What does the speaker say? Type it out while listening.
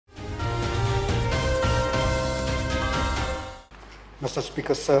Mr.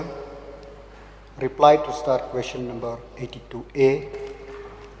 Speaker, sir, reply to start question number 82A.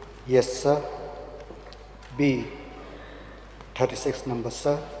 Yes, sir. B. 36 number,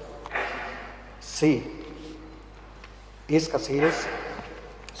 sir. C. East Casillas,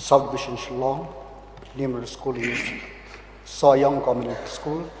 Subdivision Shillong, Neighborhood School is Soyong Community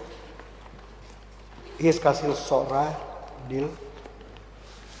School. East Casillas, Sora, Nil.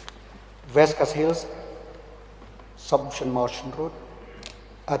 West Casillas, Subdivision Motion Road,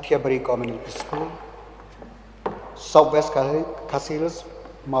 Athiabari Community School. Southwest Casillas,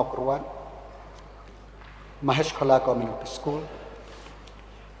 Maukrwan, Meghalaya Community School.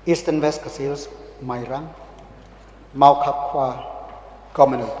 East and West Casillas, Mairang, Maukapkwa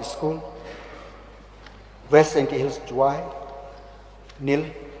Community School. West Dainty Hills, Juai, Nil.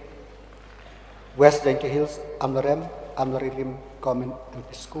 West Dainty Hills, Amlaririm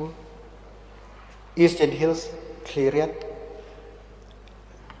Community School. East Dainty Hills, Cleriat,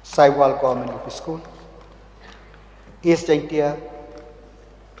 Saiwal Community School. East Dainty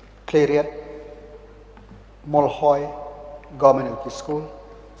Cleriat, Molhoy Community School.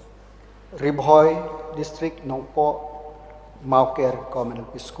 Ribhoy District, Nongpo, Mauker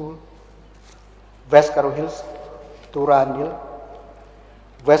Community School. West Karo Hills, Tura Nil.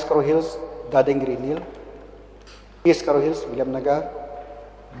 West Karo Hills, Dadingri Nil. East Karo Hills, William Nagar,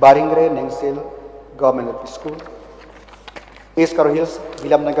 Baringre Nengsil Community School. East Karo Hills,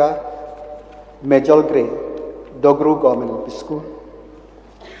 William Nagar, Majol Grey, Dogru Community School.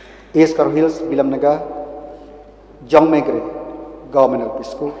 East Karo Hills, William Nagar, Jongmegre Community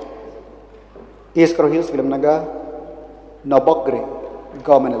School. East Karo Hills, William Nagar, Nabokgre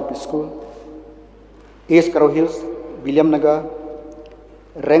Community School. East Karo Hills, William Nagar,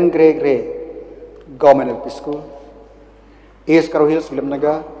 Rengre Gray Community School. East Karo Hills, William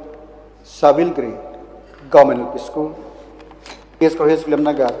Nagar, Savil Gray Community School. East Karo Hills, William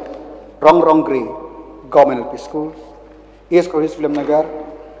Nagar, Rong Gray Community School. East Karo Hills, William Nagar,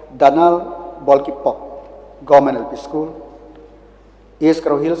 Danal Bolkipok Community School. East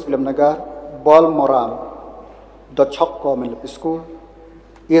Karo Hills, William Nagar, Bol Moram Dochok Community School.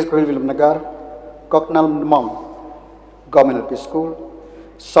 East Karo Hills, William Nagar, Koknal Mong Community School.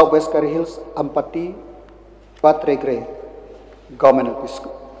 Southwest Karo Hills, Ampati Patregre Community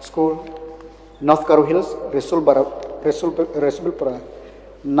School. North Karo Hills, Resulpura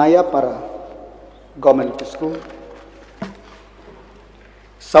Nayapara Community School.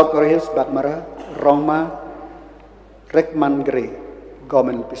 South Karo Hills, Bakmara Rongma Rekman Gray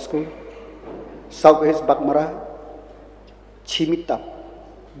Community School. South Karo Hills, Bakmara Chimitap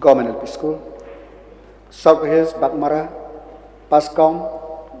Community School. South Karo Hills, Bakmara Paskong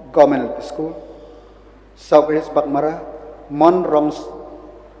Community School. South Karo Hills, Bakmara Mon Rongs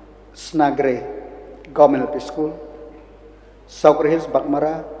Snagre Community School. South Karo Hills,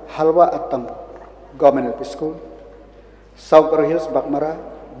 Bakmara Halwa Atang Community School. South Karo Hills, Bakmara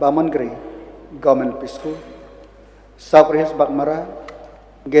Bamangre Community School. South Karo Hills, Bakmara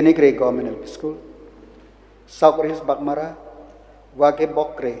Genigre Community School. South Karo Hills, Bakmara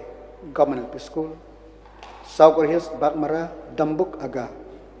Wagebokre Community School. South Karo Hills, Bakmara Dambuk Aga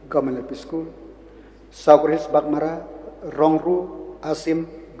Community School. South Karo Hills, Bakmara Rongru Asim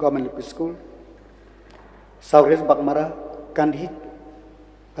Community School. South Karo Hills, Bakmara Kanchi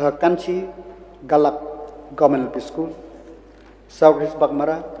Galak Community School. South Karo Hills,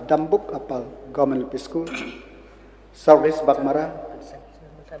 Bakmara Dambuk Apal Community School. South Karo Hills, Bakmara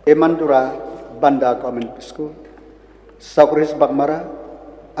Emandura Banda Community School. South Karo Hills, Bakmara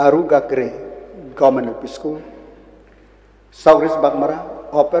Aruga Gre Community School. South Karo Hills,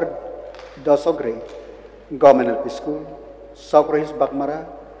 Bakmara Oper Dosogre Community School. South Karo Hills, Bakmara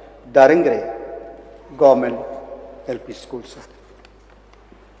Daringre Government LP School, sir.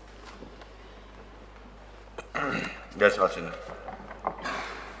 Yes, Varsina.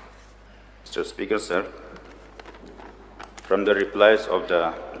 Mr. Speaker, sir, from the replies of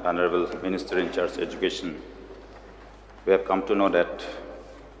the Honorable Minister in charge of Education, we have come to know that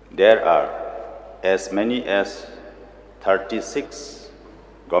there are as many as 36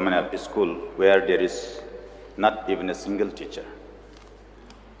 government LP schools where there is not even a single teacher.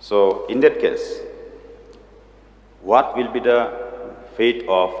 So, in that case, what will be the fate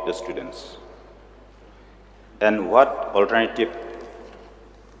of the students? And what alternative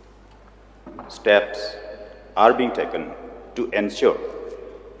steps are being taken to ensure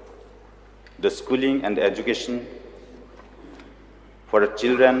the schooling and the education for the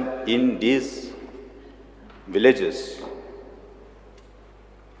children in these villages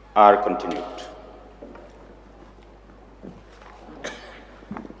are continued?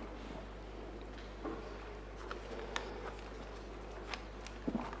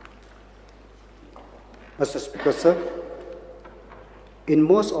 Mr. Speaker, sir, in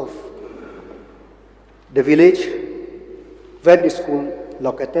most of the village where the school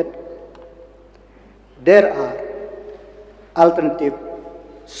located, there are alternative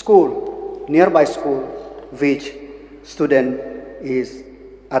school, nearby school, which student is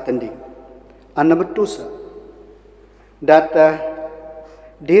attending. And number two, sir, that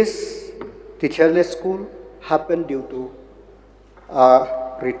this teacherless school happened due to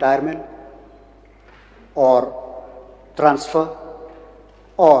retirement or transfer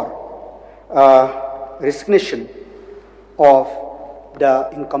or resignation of the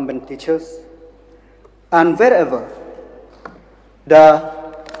incumbent teachers, and wherever the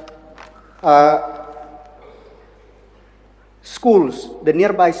schools, the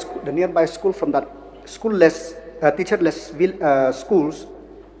nearby school from that schoolless, teacherless schools,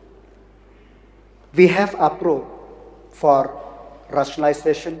 we have approved for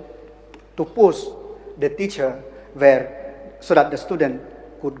rationalization to post the teacher where, so that the student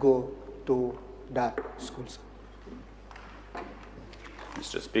could go to that school.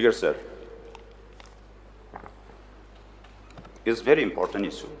 Mr. Speaker, sir, it's a very important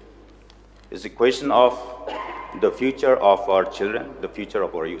issue. It's a question of the future of our children, the future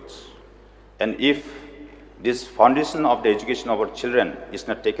of our youths. And if this foundation of the education of our children is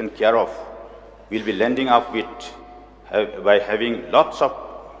not taken care of, we'll be landing up with by having lots of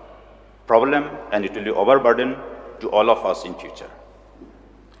problem, and it will be overburden to all of us in future.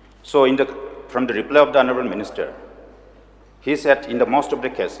 So from the reply of the Honorable Minister, he said in the most of the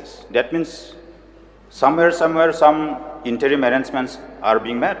cases, that means somewhere some interim arrangements are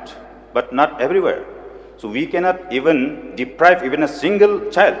being met, but not everywhere. So we cannot even deprive even a single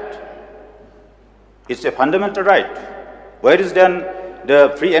child. It's a fundamental right. Where is then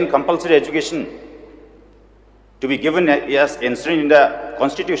the free and compulsory education to be given as enshrined in the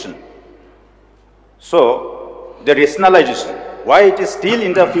Constitution? So the rationalization, why it is still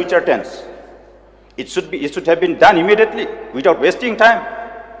in the future tense? It should have been done immediately without wasting time,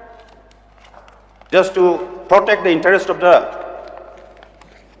 just to protect the interest of the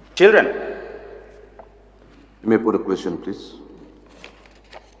children. You may put a question, please.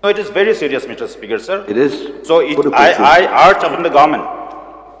 No, it is very serious, Mr. Speaker, sir. It is. So I urge upon the government.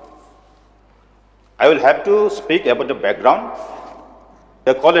 I will have to speak about the background,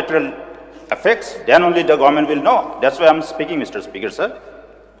 the collateral effects, then only the government will know. That's why I'm speaking, Mr. Speaker, sir.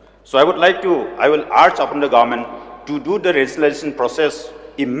 So I will urge upon the government to do the rationalization process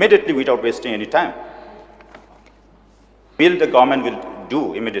immediately without wasting any time. Will the government will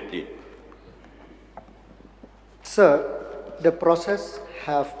do immediately? Sir, the process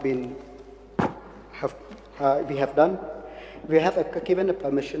we have done. We have given a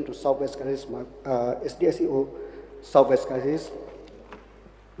permission to Southwest Kazis, SDSEO Southwest Kazis,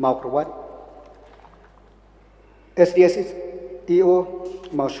 Maurawat,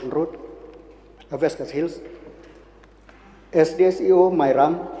 SDSEO Mountain Road, West Kazis Hills, SDSEO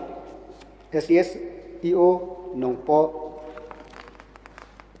Mairam, SDSEO Nongpo,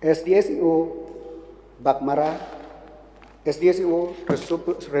 SDSEO Bakmara, SDSEO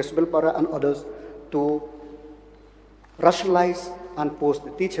Resbelpara, and others to rationalize and post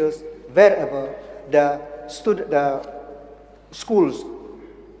the teachers wherever the schools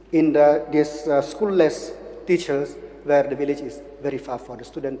in these schoolless teachers, where the village is very far for the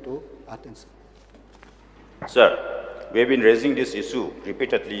student to attend. Sir, we have been raising this issue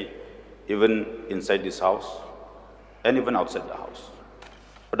repeatedly, even inside this house and even outside the house,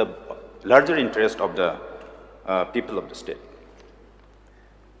 for the larger interest of the people of the state.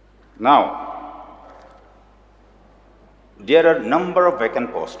 Now, there are a number of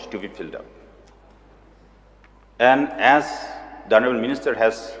vacant posts to be filled up. And as the Honorable Minister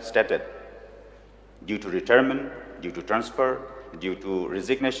has stated, due to retirement, due to transfer, due to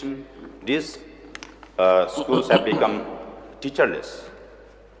resignation, these schools have become teacherless.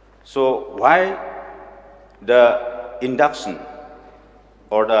 So why the induction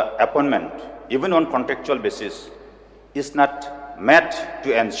or the appointment, even on contractual basis, is not met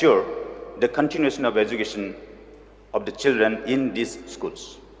to ensure the continuation of education of the children in these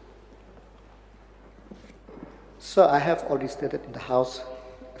schools? Sir, I have already stated in the House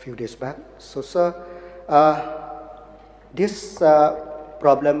a few days back. So, sir, this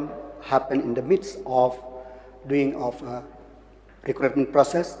problem happened in the midst of doing of recruitment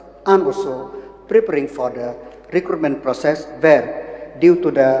process and also preparing for the recruitment process, where due to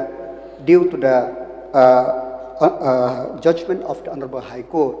the judgment of the Honorable High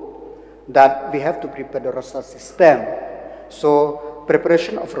Court that we have to prepare the roster system. So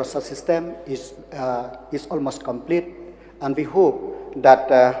preparation of roster system is almost complete, and we hope that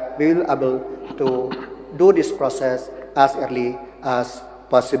we will be able to do this process as early as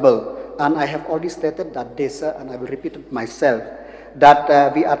possible. And I have already stated that this, and I will repeat it myself,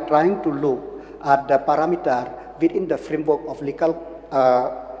 that we are trying to look at the parameter within the framework of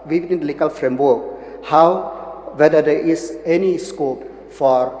within the legal framework, whether there is any scope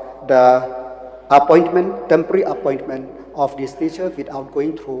for the temporary appointment of this teacher without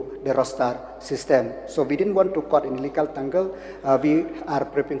going through the roster system. So we didn't want to caught in legal tangle. We are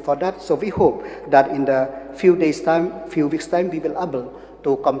preparing for that. So we hope that in the few weeks time, we will able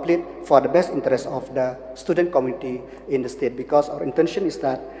to complete for the best interest of the student community in the state, because our intention is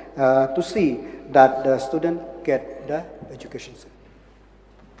that to see that the student get the education.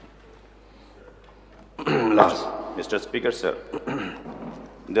 Last. Mr. Speaker, sir,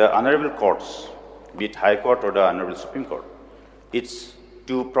 the honorable courts, be it High Court or the Honorable Supreme Court, it's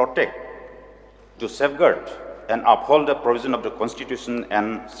to protect, to safeguard and uphold the provision of the Constitution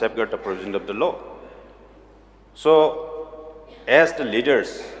and safeguard the provision of the law. So, as the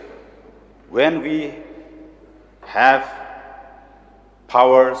leaders, when we have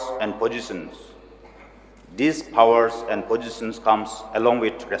powers and positions, these powers and positions comes along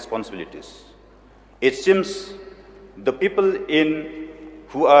with responsibilities. It seems the people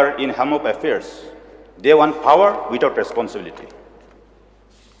who are in helm of affairs, they want power without responsibility.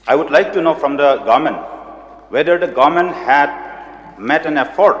 I would like to know from the government whether the government had made an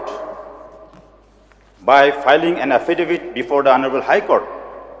effort by filing an affidavit before the Honorable High Court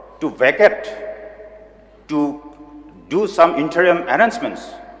to vacate, to do some interim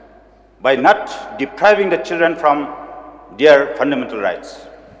arrangements by not depriving the children from their fundamental rights.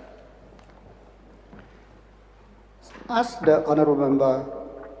 As the Honorable Member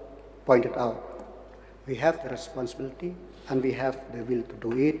pointed out, we have the responsibility and we have the will to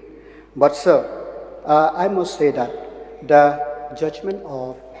do it. But sir, I must say that the judgment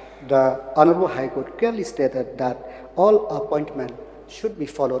of the Honorable High Court clearly stated that all appointments should be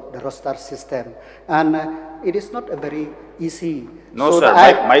followed the roster system, and it is not a very easy. No, so sir.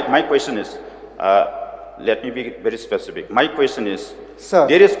 My question is, let me be very specific. My question is, sir,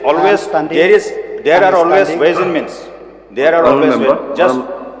 there is always there are always ways and means. There are always ways.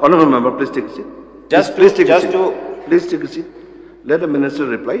 Honorable member, please take a seat. Please take a seat. Let the minister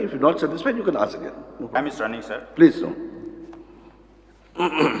reply. If you're not satisfied, you can ask again. No time is running, sir. Please, no.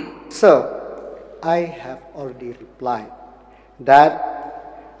 Sir, I have already replied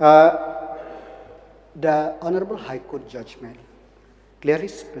that the Honorable High Court judgment clearly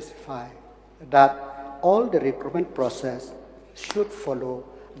specifies that all the recruitment process should follow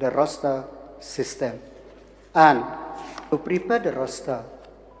the roster system. And to prepare the roster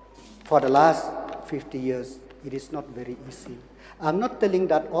for the last 50 years, it is not very easy. I'm not telling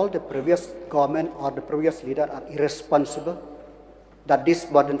that all the previous government or the previous leader are irresponsible, that this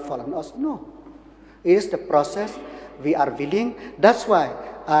burden fall on us. No. It is the process. We are willing. That's why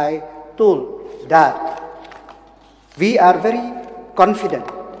I told that we are very confident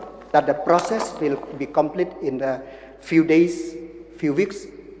that the process will be complete in the few days, few weeks,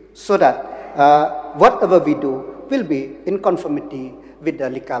 so that whatever we do will be in conformity with the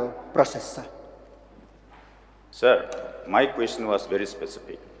legal process. Sir, my question was very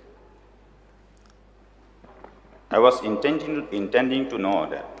specific. I was intending to know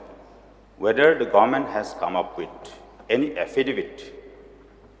that whether the government has come up with any affidavit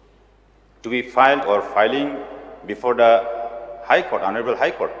to be filed or filing before the High Court, Honorable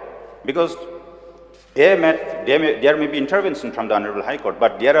High Court, because there may be intervention from the Honorable High Court,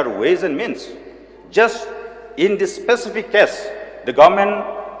 but there are ways and means. Just in this specific case, the government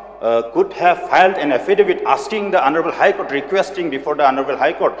could have filed an affidavit asking the Honorable High Court, requesting before the Honorable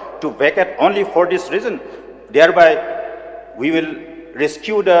High Court to vacate only for this reason. Thereby, we will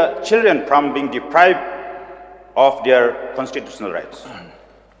rescue the children from being deprived of their constitutional rights.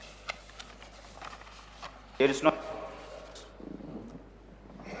 There is no...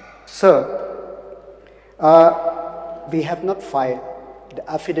 Sir, we have not filed the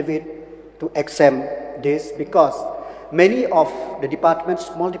affidavit to exempt this because many of the departments,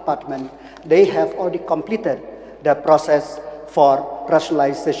 small departments, they have already completed the process for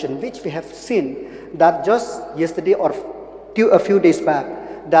rationalization, which we have seen that just yesterday or a few days back,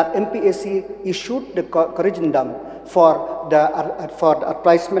 that MPAC issued the corrigendum for the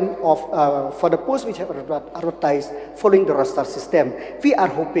advertisement of for the posts which have advertised following the roster system. We are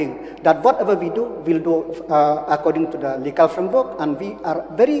hoping that whatever we do, we'll do according to the legal framework, and we are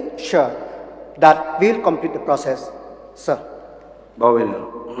very sure that we will complete the process, sir.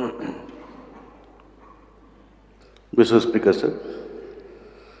 Mr. Speaker, sir,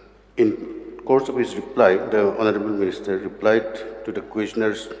 in course of his reply, the Honorable Minister replied to the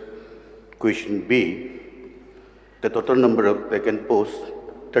questioner's question B the total number of vacant posts,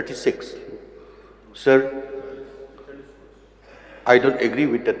 36. Sir, I don't agree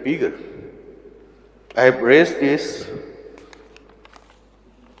with that figure. I have raised this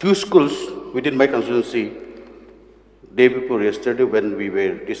 2 schools within my constituency day before yesterday when we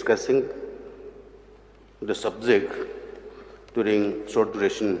were discussing the subject during short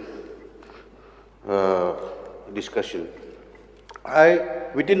duration discussion.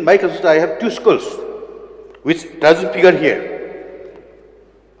 Within my constituency, I have 2 schools, which doesn't figure here.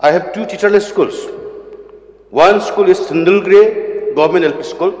 I have 2 teacherless schools. One school is Sindulgre Government LP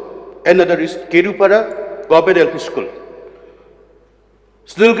School, another is Kerupara Government LP School.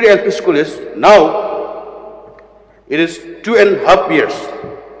 Sindulgre LP School is now, it is 2.5 years,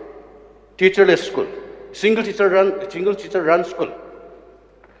 teacherless school, single teacher run school.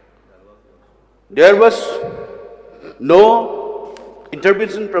 There was no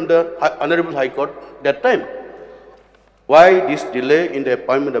intervention from the Honorable High Court that time. Why this delay in the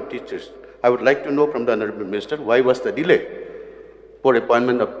appointment of teachers? I would like to know from the Honorable Minister, why was the delay for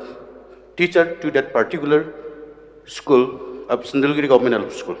appointment of teacher to that particular school of Sindulgiri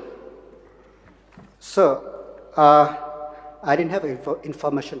Government School? Sir, I didn't have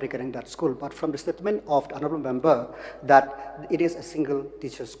information regarding that school, but from the statement of the Honorable Member that it is a single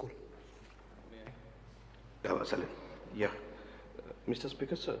teacher school. Yeah. Mr.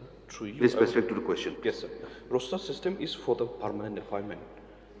 Speaker, sir, through you. Please specific to the question. Yes, sir. Roster system is for the permanent appointment.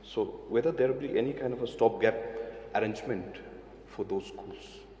 So whether there will be any kind of a stopgap arrangement for those schools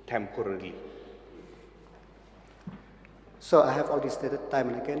temporarily? So I have already stated time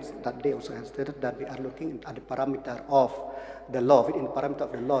and again that they also have stated that we are looking at the parameter of the law, within the parameter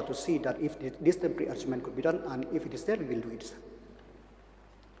of the law, to see that if this temporary arrangement could be done, and if it is there, we will do it.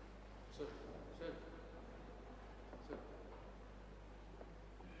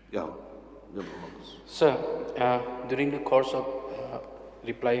 Yeah. Sir, during the course of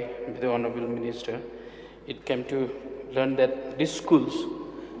reply with the Honorable Minister, it came to learn that these schools,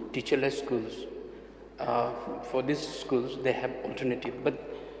 teacherless schools, for these schools, they have alternative. But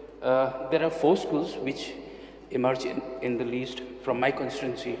there are 4 schools which emerge in the list from my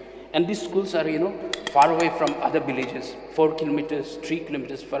constituency. And these schools are, far away from other villages, 4 kilometers, 3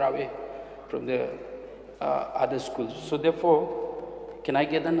 kilometers far away from the other schools. So therefore, can I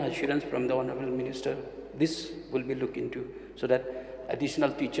get an assurance from the Honorable Minister, this will be looked into, so that additional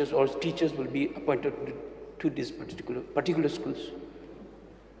teachers or teachers will be appointed to these particular schools?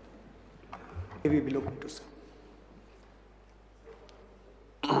 We will be looking to, sir.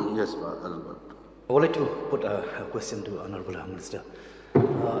 Yes, Albert. I would like to put a question to Honorable Minister.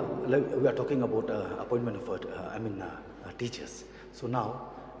 We are talking about appointment of teachers. So now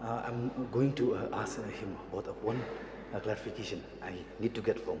I'm going to ask him about one clarification I need to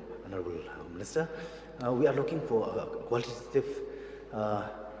get from Honorable Minister. We are looking for qualitative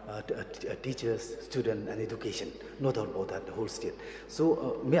teachers, student and education, no doubt about that, the whole state.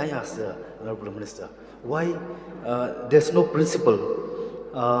 So may I ask Honorable Minister, why there's no principle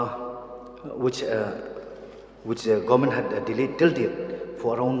which government had delayed till date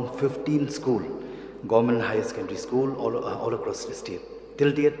for around 15 school, government higher secondary school all across the state.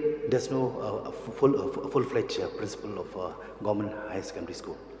 Till date, there's no full-fledged principle of government higher secondary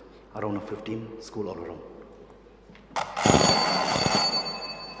school. Around 15 school all around.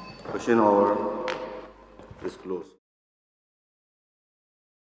 Question hour is closed.